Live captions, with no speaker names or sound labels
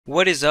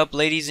What is up,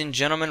 ladies and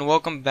gentlemen?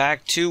 Welcome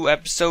back to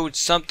episode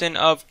something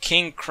of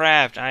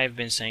KingCraft. I've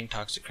been saying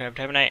Toxic Craft,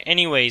 haven't I?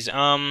 Anyways,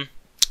 oh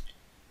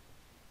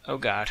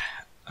god.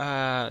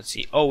 Let's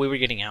see. Oh, we were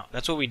getting out.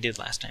 That's what we did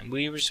last time.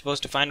 We were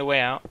supposed to find a way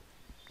out.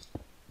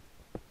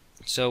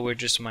 So we're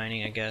just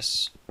mining, I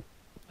guess.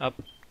 Up,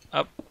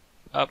 up,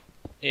 up.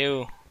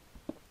 Ew.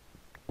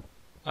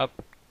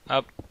 Up,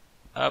 up,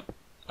 up,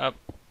 up,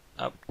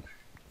 up.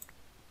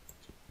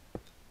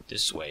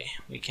 This way.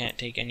 We can't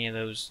take any of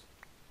those.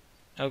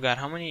 Oh god,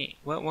 how many?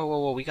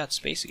 Whoa, we got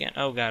space again.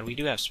 Oh god, we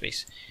do have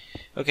space.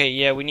 Okay,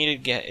 yeah, we need to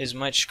get as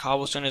much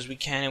cobblestone as we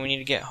can, and we need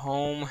to get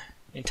home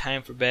in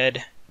time for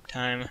bed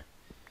time.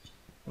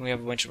 And we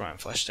have a bunch of rotten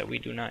flesh that we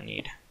do not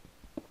need.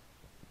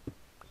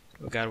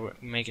 Oh god, we're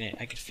making it.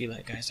 I can feel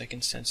it, guys. I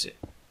can sense it.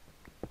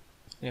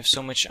 We have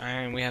so much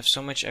iron. We have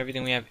so much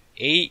everything. We have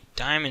 8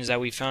 diamonds that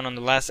we found on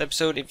the last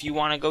episode. If you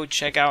want to go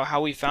check out how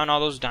we found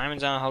all those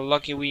diamonds and how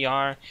lucky we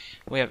are,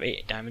 we have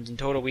 8 diamonds in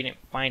total. We didn't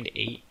find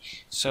 8.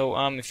 So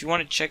if you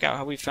want to check out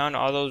how we found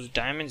all those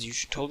diamonds, you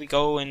should totally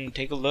go and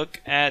take a look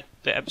at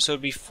the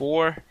episode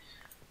before.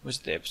 Was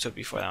the episode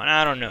before that one?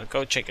 I don't know.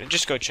 Go check it.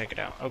 Just go check it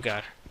out. Oh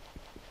god.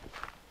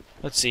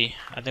 Let's see.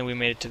 I think we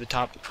made it to the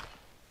top.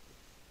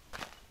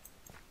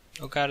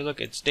 Oh god,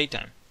 look, it's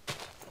daytime.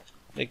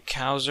 The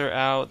cows are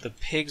out, the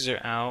pigs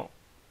are out.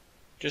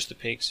 Just the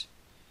pigs.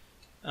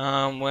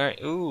 Where,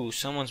 ooh,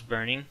 someone's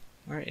burning.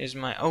 Where is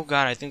my, oh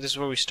god, I think this is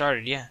where we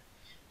started, yeah.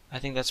 I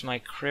think that's my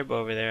crib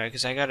over there,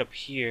 because I got up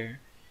here.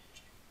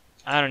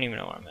 I don't even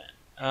know where I'm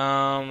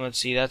at. Let's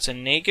see, that's a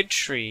naked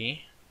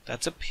tree.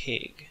 That's a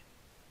pig.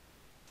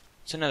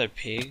 It's another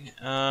pig.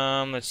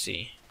 Let's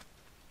see.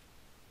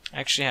 I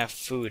actually have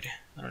food.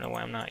 I don't know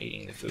why I'm not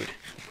eating the food.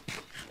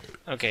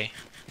 Okay.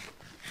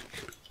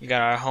 We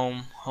got our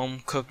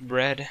home cooked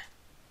bread.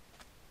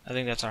 I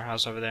think that's our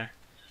house over there.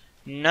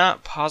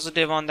 Not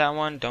positive on that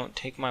one. Don't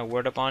take my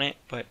word up on it,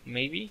 but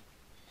maybe.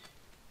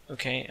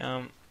 Okay.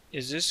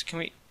 Is this? Can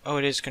we? Oh,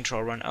 it is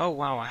control run. Oh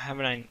wow.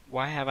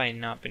 Why have I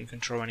not been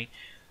control running?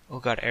 Oh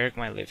god, Erik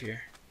might live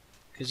here,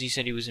 because he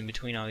said he was in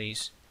between all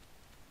these.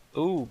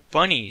 Ooh,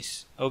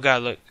 bunnies. Oh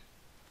god, look.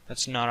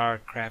 That's not our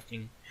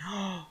crafting.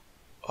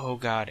 Oh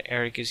god,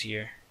 Erik is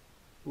here.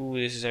 Ooh,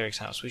 this is Erik's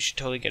house. We should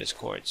totally get his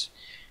cords.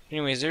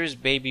 Anyways, there's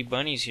baby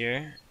bunnies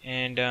here,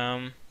 and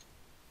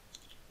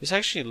this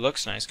actually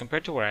looks nice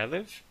compared to where I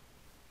live.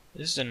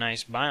 This is a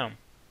nice biome.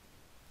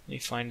 Let me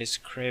find his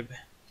crib.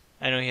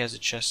 I know he has a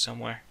chest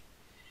somewhere.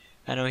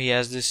 I know he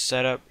has this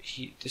set up.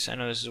 I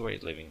know this is where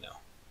he's living though,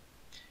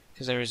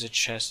 because there is a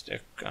chest.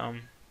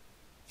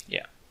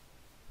 Yeah,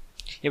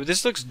 but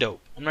this looks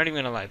dope. I'm not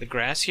even gonna lie. The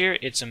grass here,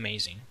 it's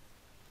amazing.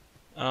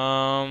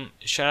 Shout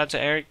out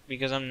to Erik,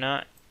 because I'm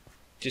not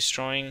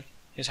destroying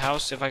his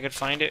house if I could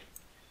find it.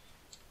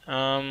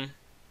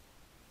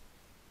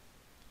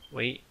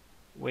 Wait,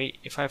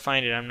 if I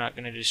find it, I'm not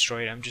gonna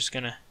destroy it. I'm just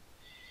gonna,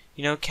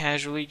 you know,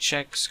 casually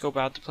scope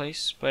out the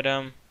place. But,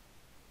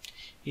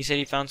 he said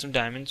he found some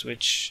diamonds,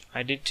 which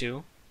I did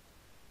too.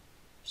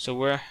 So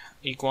we're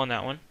equal on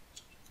that one.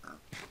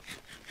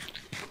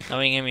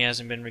 Knowing him, he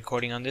hasn't been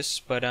recording on this,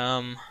 but,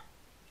 oh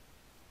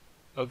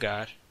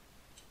god.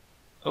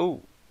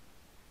 Oh,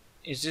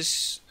 is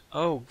this,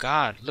 oh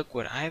god, look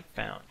what I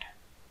found.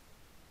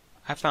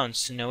 I found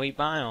snowy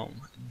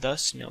biome. The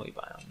snowy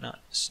biome, not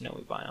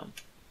snowy biome.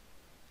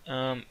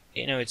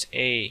 You know, it's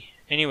A.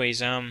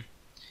 Anyways, I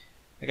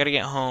gotta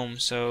get home,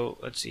 so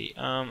let's see.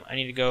 I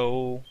need to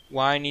go.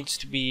 Y needs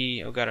to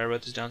be, oh god, I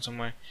wrote this down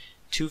somewhere.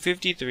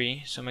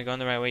 253. So am I going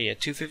the right way? Yeah,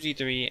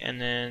 253 and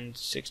then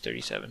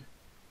 637.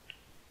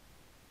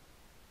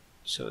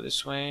 So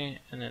this way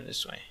and then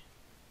this way.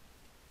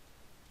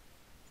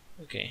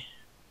 Okay.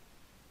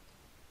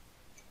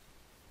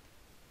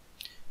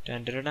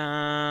 Dun dun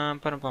dun,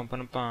 pum pum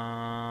pum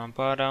pum, pum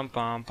pum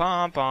pum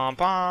pum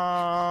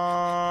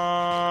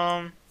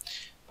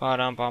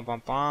pum, pum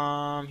pum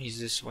pum.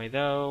 He's this way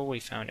though. We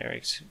found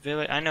Erik's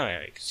village. I know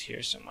Erik's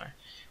here somewhere.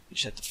 We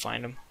just have to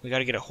find him. We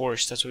gotta get a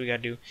horse. That's what we gotta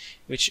do,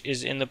 which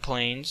is in the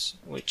plains,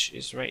 which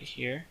is right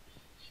here.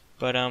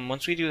 But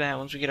once we do that,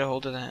 once we get a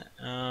hold of that,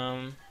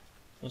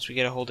 once we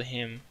get a hold of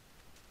him,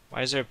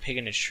 why is there a pig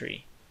in a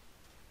tree?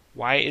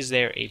 Why is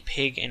there a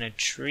pig in a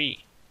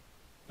tree?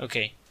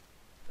 Okay.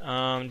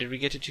 Did we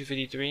get to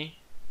 253?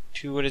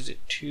 What is it?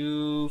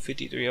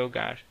 253, oh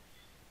god.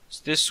 It's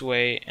this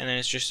way, and then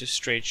it's just a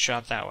straight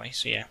shot that way,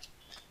 so yeah.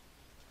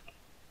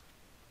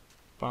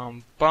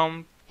 Bum,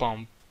 bum,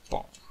 bum,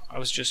 bum. I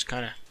was just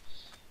kind of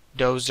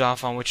dozed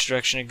off on which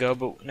direction to go,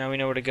 but now we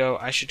know where to go.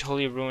 I should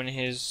totally ruin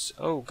his,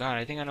 oh god,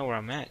 I think I know where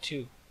I'm at,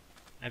 too.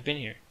 I've been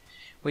here.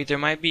 Wait, there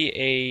might be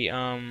a,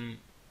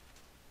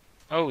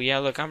 oh yeah,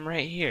 look, I'm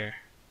right here.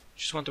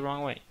 Just went the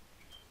wrong way.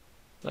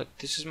 Look,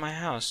 this is my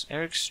house.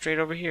 Erik's straight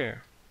over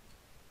here.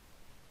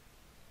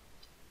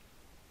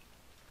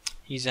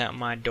 He's at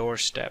my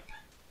doorstep.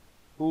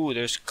 Ooh,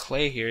 there's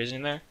clay here,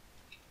 isn't there?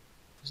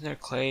 Isn't there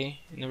clay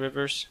in the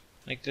rivers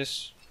like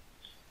this?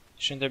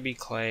 Shouldn't there be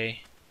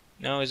clay?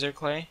 No, is there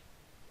clay?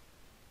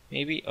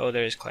 Maybe? Oh,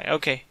 there is clay.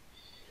 Okay.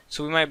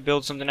 So we might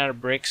build something out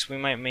of bricks. We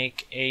might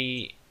make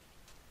a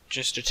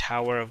just a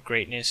tower of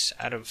greatness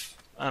out of,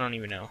 I don't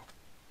even know.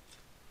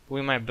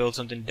 We might build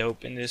something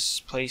dope in this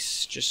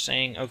place, just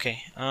saying.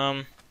 Okay,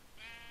 oh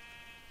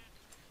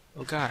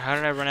god, how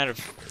did I run out of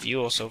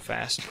fuel so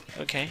fast?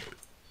 Okay.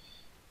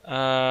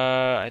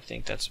 I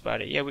think that's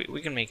about it. Yeah,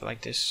 we can make it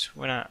like this.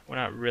 We're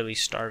not really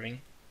starving.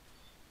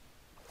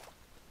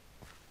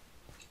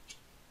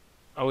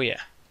 Oh yeah.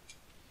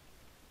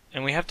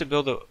 And we have to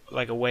build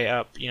a way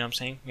up, you know what I'm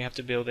saying? We have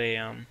to build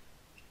a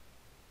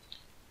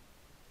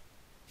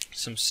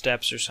some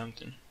steps or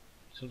something.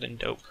 Something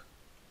dope.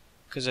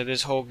 Because of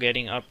this whole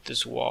getting up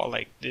this wall,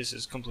 like, this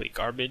is complete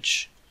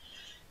garbage.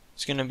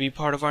 It's gonna be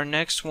part of our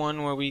next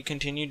one where we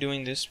continue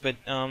doing this, but,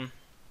 oh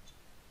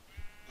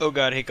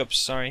god, hiccups,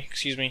 sorry,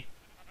 excuse me.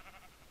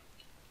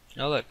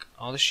 Oh look,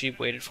 all the sheep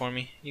waited for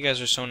me. You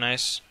guys are so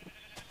nice.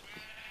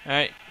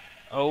 Alright,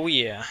 oh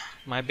yeah,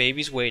 my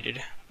babies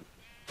waited.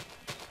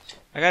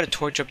 I gotta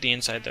torch up the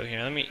inside though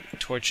here. Let me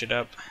torch it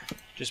up,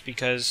 just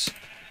because,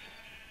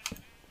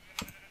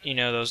 you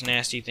know, those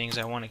nasty things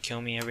that want to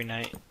kill me every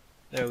night.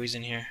 They're always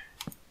in here.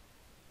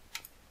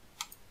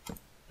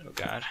 Oh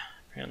god,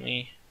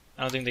 apparently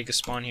I don't think they could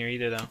spawn here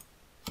either though.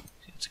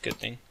 It's a good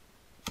thing.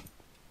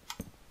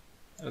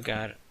 Oh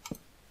god.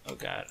 Oh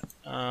god.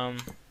 Oh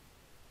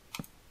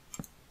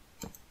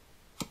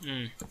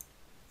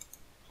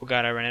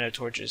god, I ran out of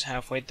torches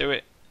halfway through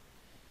it.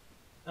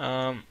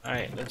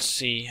 Alright, let's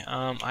see.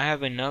 I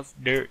have enough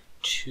dirt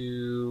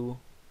to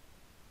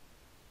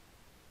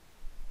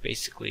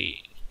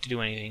basically do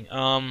anything.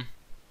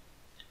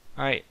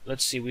 Alright,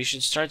 let's see. We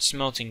should start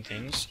smelting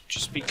things,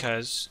 just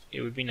because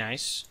it would be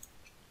nice.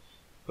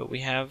 But we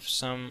have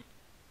some.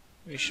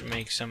 We should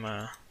make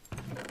a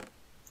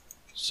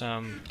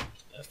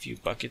few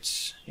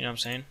buckets. You know what I'm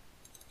saying?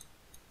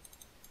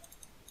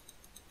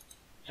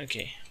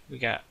 Okay, we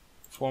got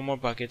 4 more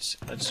buckets.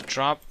 Let's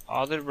drop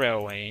all the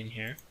railway in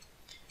here.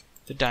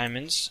 The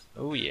diamonds.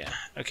 Oh yeah.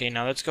 Okay,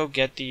 now let's go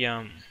get the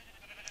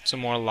some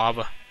more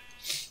lava.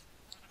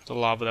 The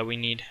lava that we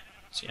need.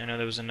 See, I know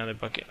there was another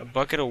bucket. A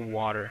bucket of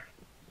water.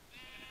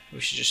 We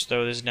should just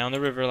throw this down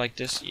the river like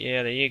this.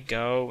 Yeah, there you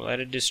go.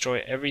 Let it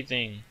destroy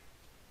everything.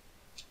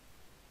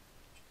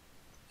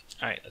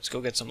 Alright, let's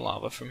go get some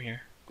lava from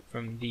here.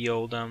 From the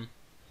old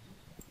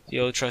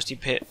trusty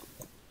pit.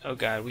 Oh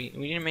god, we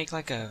need to make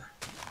like a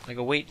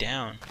weight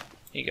down.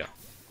 Here you go.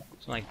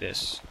 Something like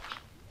this.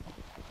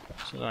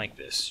 Something like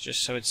this.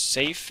 Just so it's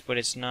safe, but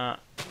it's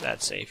not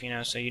that safe, you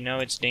know? So you know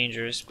it's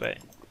dangerous, but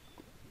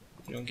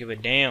you don't give a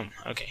damn.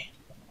 Okay.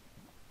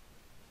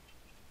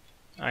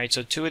 Alright,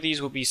 so 2 of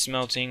these will be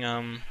smelting.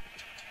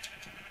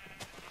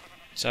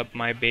 What's up,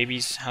 my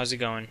babies? How's it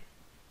going?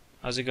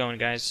 How's it going,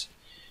 guys?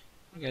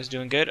 You guys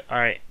doing good?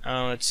 Alright,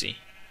 let's see.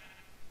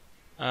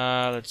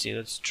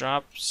 Let's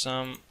drop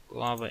some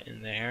lava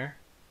in there.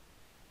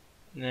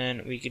 And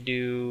then we could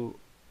do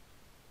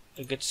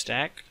a good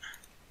stack.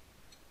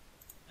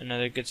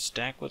 Another good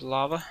stack with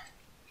lava.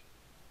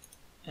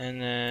 And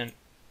then,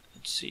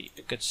 let's see,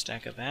 a good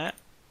stack of that.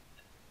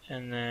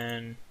 And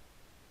then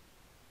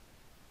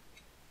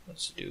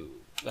let's do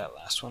that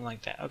last one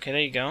like that. Okay,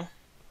 there you go.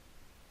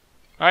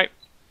 Alright.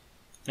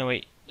 No,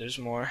 wait, there's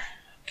more.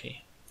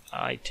 Okay,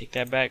 I take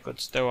that back.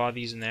 Let's throw all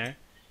these in there.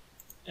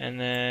 And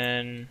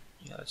then,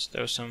 yeah, let's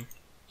throw some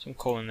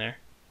coal in there.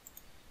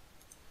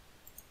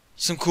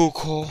 Some cool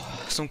coal.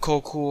 Some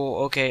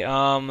coal. Okay,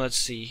 let's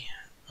see.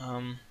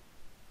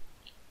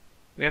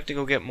 We have to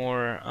go get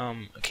more,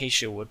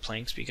 acacia wood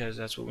planks because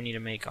that's what we need to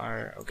make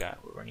our, oh god,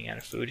 we're running out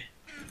of food.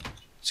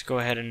 Let's go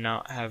ahead and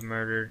not have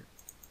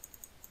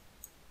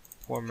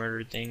poor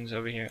murdered things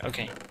over here.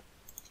 Okay, there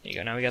you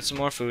go. Now we got some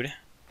more food.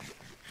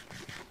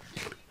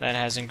 That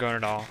hasn't grown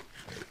at all.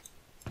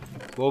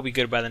 We'll be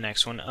good by the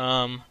next one.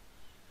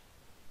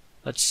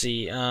 Let's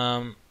see.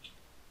 What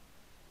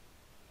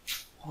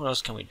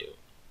else can we do?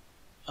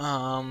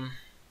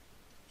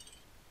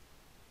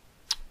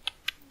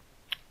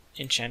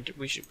 Enchanted.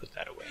 We should put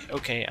that away.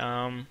 Okay.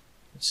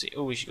 Let's see.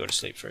 Oh, we should go to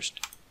sleep first.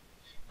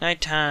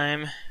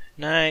 Nighttime.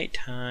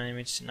 Nighttime.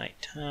 It's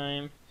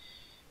nighttime.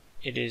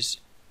 It is.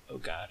 Oh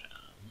God.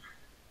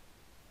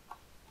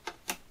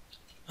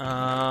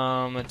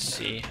 Let's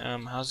see.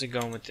 How's it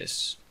going with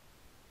this?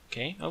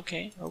 Okay. I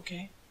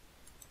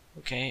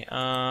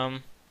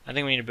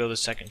think we need to build a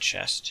second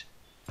chest.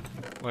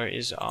 Where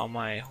is all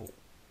my?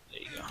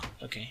 There you go.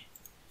 Okay.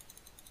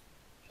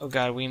 Oh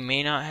God, we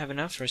may not have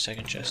enough for a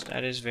second chest.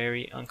 That is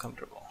very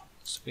uncomfortable.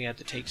 So we have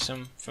to take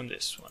some from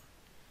this one.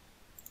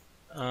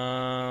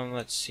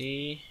 Let's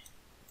see.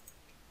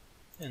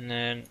 And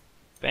then,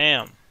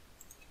 bam,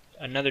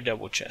 another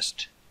double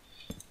chest.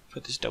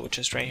 Put this double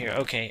chest right here.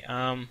 Okay.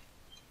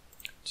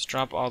 Let's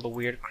drop all the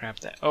weird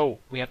crap that. Oh,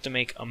 we have to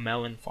make a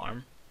melon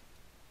farm.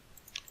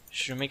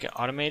 Should we make it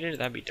automated?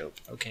 That'd be dope.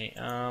 Okay.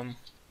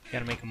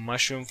 Gotta make a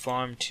mushroom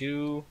farm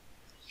too.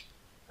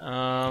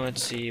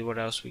 Let's see what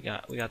else we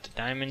got. We got the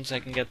diamonds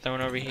that can get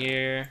thrown over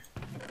here.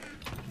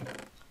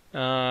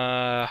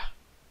 The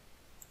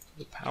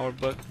power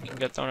book can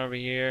get thrown over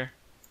here.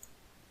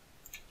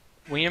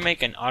 We need to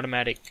make an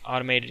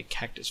automated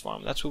cactus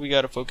farm. That's what we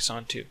gotta focus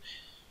on too.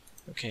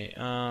 Okay,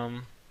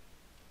 all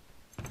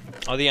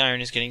the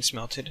iron is getting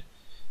smelted.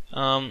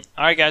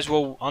 Alright guys,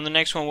 well, on the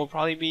next one we'll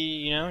probably be,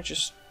 you know,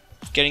 just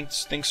getting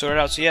things sorted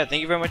out. So yeah,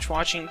 thank you very much for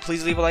watching.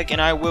 Please leave a like, and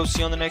I will see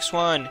you on the next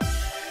one.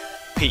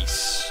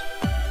 Peace.